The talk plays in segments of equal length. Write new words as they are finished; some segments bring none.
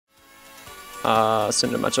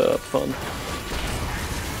Cinder matchup, fun.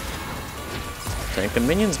 Tanking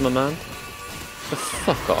minions, my man. The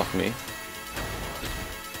fuck off me.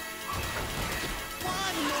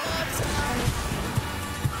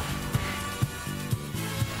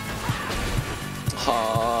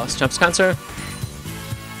 Champ's cancer.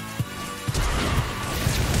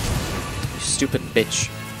 You stupid bitch.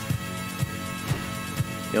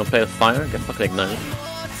 You don't play with fire? Get fucking ignited.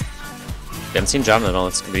 We haven't seen Javelin at all,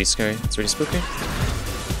 it's really scary. It's really spooky.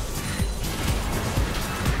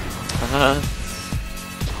 Haha.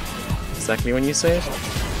 Exactly when you say it.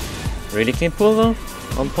 Really clean pull though,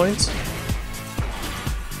 on point.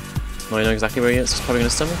 Now you know exactly where he is, he's probably gonna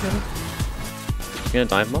stun me here. He's gonna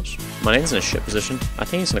dive much. My lane's in a shit position. I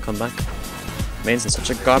think he's gonna come back. Main's in such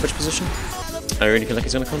a garbage position. I really feel like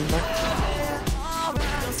he's gonna come back.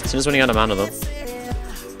 As soon as running out of mana though.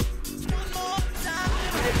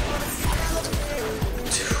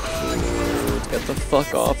 Dude, get the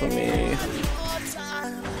fuck off of me.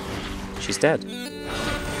 She's dead.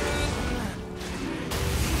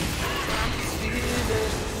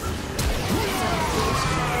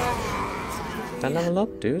 That level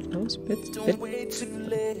up, dude. That was a bit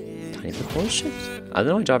tiny bit bullshit. I don't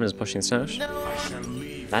know why Jarvan is pushing Sash.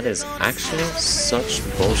 That is actually such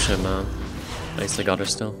bullshit, man. At least I got her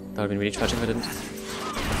still. That would have been really tragic if I didn't.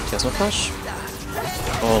 She has no flash.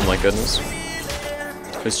 Oh my goodness.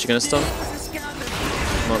 Who's she gonna stun?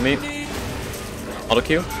 Not me. Auto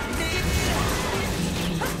Q.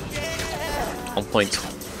 On point.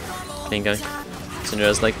 Clean guy. Cinder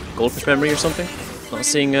has like goldfish memory or something. Not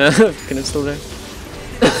seeing it's still there.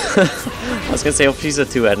 I was gonna say if she's a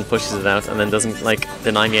 2-head and pushes it out and then doesn't like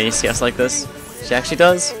deny me any CS like this. She actually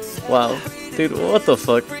does? Wow. Dude, what the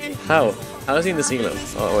fuck? How? How is he in the elo?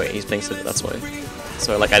 Oh wait, he's playing Cinder, that's why.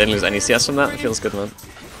 So like I didn't lose any CS from that, it feels good, man.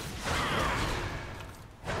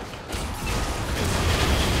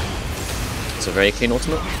 It's a very clean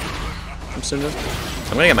ultimate from Cinder.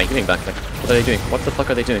 I'm gonna get my healing back, like, what are they doing? What the fuck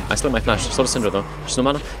are they doing? I still have my flash, so does Cinder though. There's no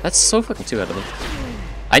mana. That's so fucking 2-head of them.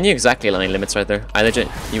 I knew exactly line limits right there. I legit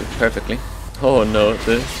knew perfectly. Oh no,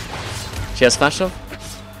 dude. She has flash though? So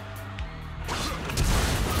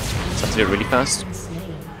I have to do it really fast.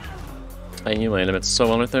 I knew my limits so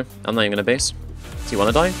well right there. I'm not even gonna base. Does he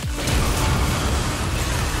wanna die?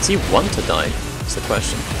 Does he want to die? That's the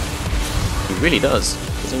question. He really does.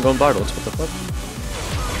 He's in going Bartles, what the fuck?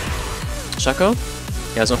 Shaco?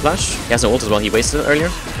 He has no flash. He has no ult as well, he wasted it earlier.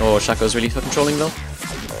 Oh, Shaco's really fucking trolling though.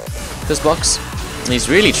 This box. He's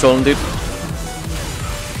really trolling, dude.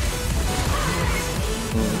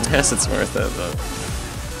 Yes, it's worth it, though.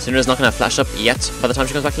 Cinder's not gonna have flash up yet by the time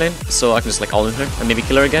she comes back to lane, so I can just like all in her and maybe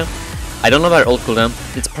kill her again. I don't know about her ult cooldown.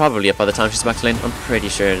 It's probably up by the time she's back to lane. I'm pretty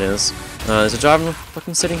sure it is. There's a Jarvan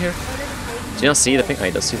fucking sitting here. Do you not see the pink? Oh,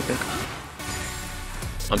 he does see the pink.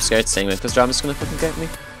 I'm scared saying it because Jarvan's gonna fucking get me.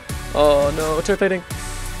 Oh no, turret plating.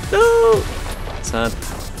 No! Sad.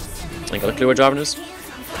 I got a clue where Jarvan is.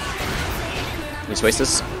 Let's waste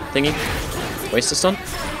this thingy. Waste the stun.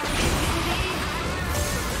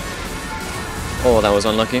 Oh, that was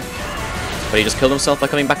unlucky. But he just killed himself by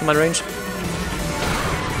coming back in my range.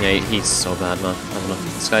 Yeah, he's so bad, man. I don't know.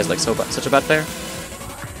 This guy's like so bad, such a bad player.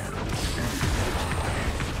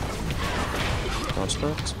 Dodge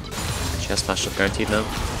that. She has flash up guaranteed now.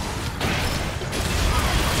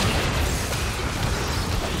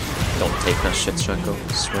 Don't take that shit, Shaco.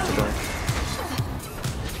 I swear to God.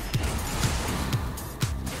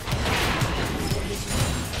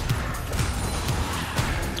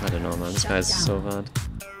 I don't know, man. This guy's so bad.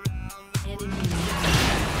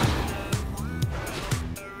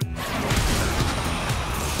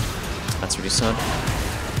 That's really sad.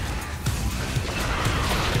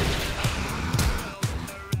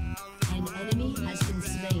 An enemy has been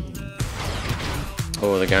slain.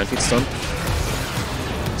 Oh, the guaranteed stun.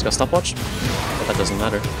 He's got stopwatch, but that doesn't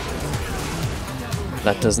matter.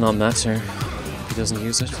 That does not matter. He doesn't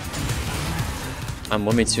use it. I'm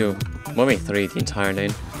 1v2, 1v3 the entire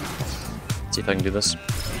lane. Let's see if I can do this.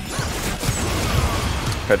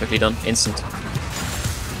 Perfectly done. Instant.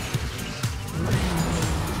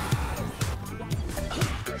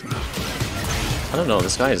 I don't know,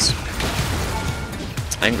 this guy is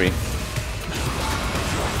angry.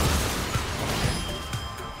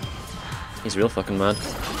 He's real fucking mad.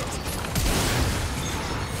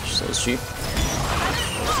 So is she.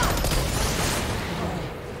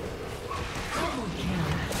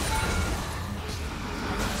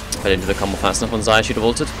 If I didn't do the combo fast enough on Zaya, she'd have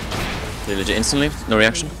ulted. Really legit instantly. No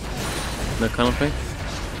reaction. No counterplay.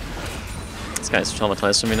 This guy's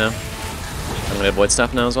traumatized for me now. I'm gonna avoid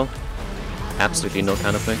staff now as well. Absolutely no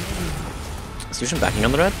counterplay. Is Lucian backing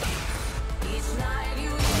on the red?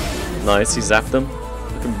 Nice, he zapped him.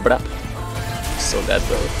 Fucking brap. So dead,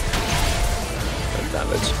 bro. Good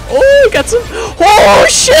damage. Oh, he gets him! Oh,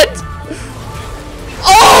 shit!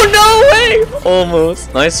 Oh, no way!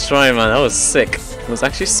 Almost. Nice try, man. That was sick. It was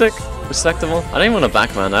actually sick. Respectable. I don't even want to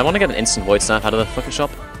back, man. I want to get an instant void staff out of the fucking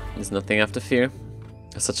shop. There's nothing I have to fear.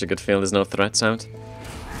 It's such a good feel. There's no threat sound.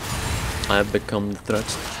 I have become the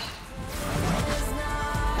threat.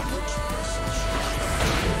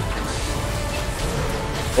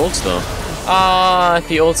 Ults though. Ah, if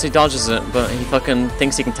he ults, he dodges it, but he fucking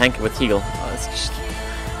thinks he can tank it with heal. Oh, it's just...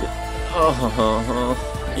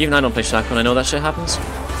 oh, even I don't play shotgun. I know that shit happens.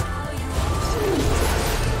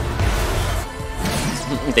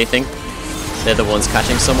 They think they're the ones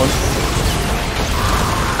catching someone.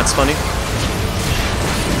 That's funny.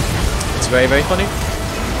 It's very, very funny.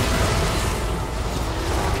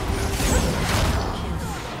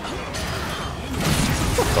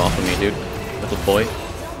 Fuck off of me, dude. Little boy.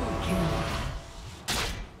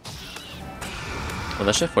 Well,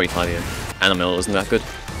 that shit 45 here. And the mill wasn't that good.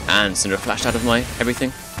 And Cinder flashed out of my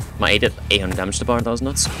everything. My 800 damage to bar, that was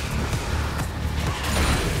nuts.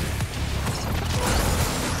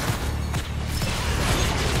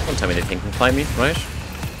 Don't tell me they think they can find me, right?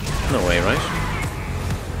 No way, right?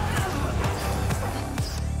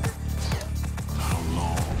 How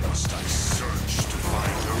long must I search to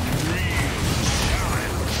find a real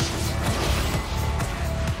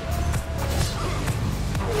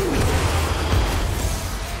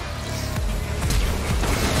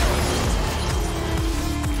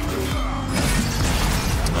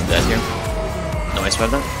I'm dead here. No, I swear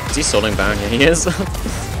that. Is he soloing Baron? Yeah, he is.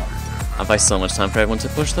 I buy so much time for everyone to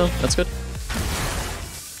push though. That's good.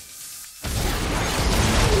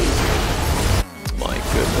 My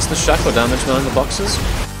goodness, the shackle damage behind the boxes.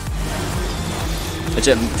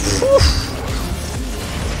 Legit.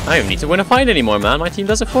 I don't even need to win a fight anymore, man. My team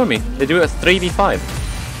does it for me. They do it 3v5.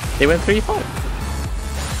 They win 3v5.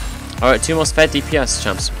 Alright, 2 most fed DPS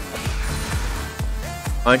champs.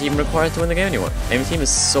 Aren't even required to win the game anymore. Aim team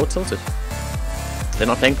is so tilted. They're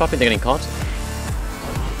not playing properly, they're getting caught.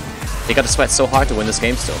 They gotta sweat so hard to win this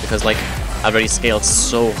game still, because like, I've already scaled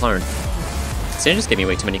so hard. Sin just gave me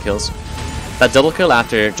way too many kills. That double kill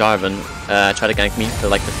after Jarvan tried to gank me for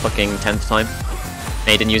like the fucking 10th time, and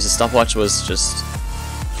he didn't use his stopwatch was just...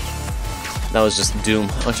 that was just doom,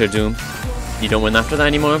 utter doom. You don't win after that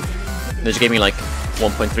anymore. They just gave me like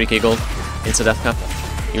 1.3k gold into death cap.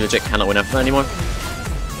 You legit cannot win after that anymore.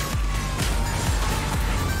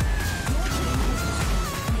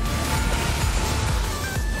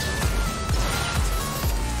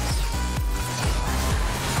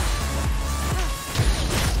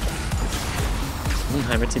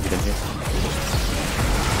 I'm here.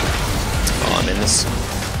 Oh, I'm in this.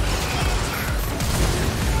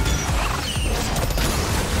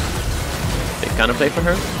 Big counterplay from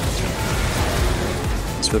her.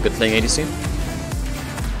 It's real good playing ADC.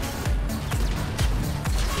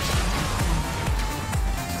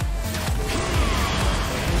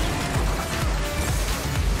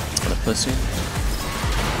 What a pussy.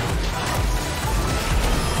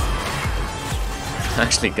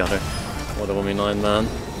 Actually got her. What a 1v9, man.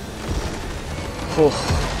 Whew.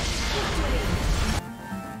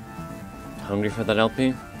 Hungry for that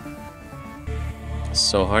LP.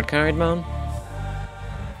 So hard carried, man.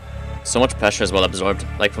 So much pressure as well absorbed,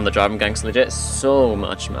 like from the Jarvan ganks, legit. So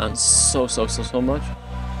much, man. So much.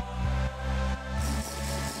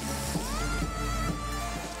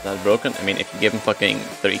 That's broken. I mean, if you give him fucking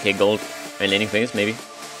 30k gold in laning phase, maybe.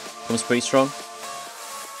 Comes pretty strong.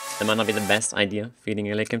 That might not be the best idea, feeding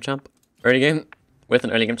your late game champ. Early game, with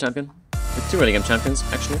an early game champion. With 2 early game champions,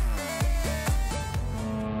 actually.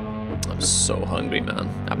 I'm so hungry, man.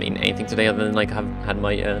 I haven't eaten anything today other than like I've had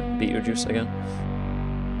my beetroot juice again.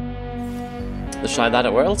 The shy that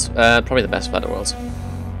at Worlds? Probably the best Vlad at Worlds.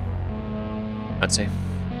 I'd say.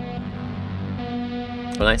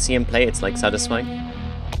 When I see him play, it's like satisfying.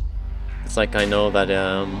 It's like I know that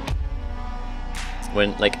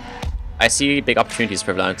when like I see big opportunities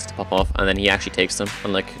for Vlad to pop off, and then he actually takes them,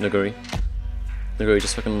 unlike Naguri. Naguri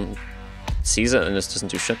just fucking sees it and just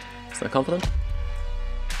doesn't do shit. Is that confident?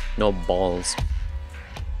 No balls.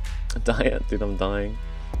 Diet, dude, I'm dying.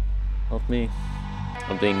 Help me.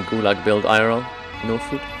 I'm doing gulag build IRL. No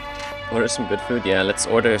food. Order some good food. Yeah, let's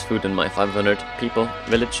order food in my 500 people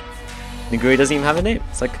village. Naguri doesn't even have a name.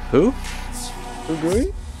 It's like, who?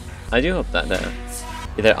 Naguri? I do hope that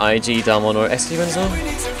either IG, Damon, or SD wins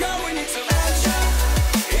though.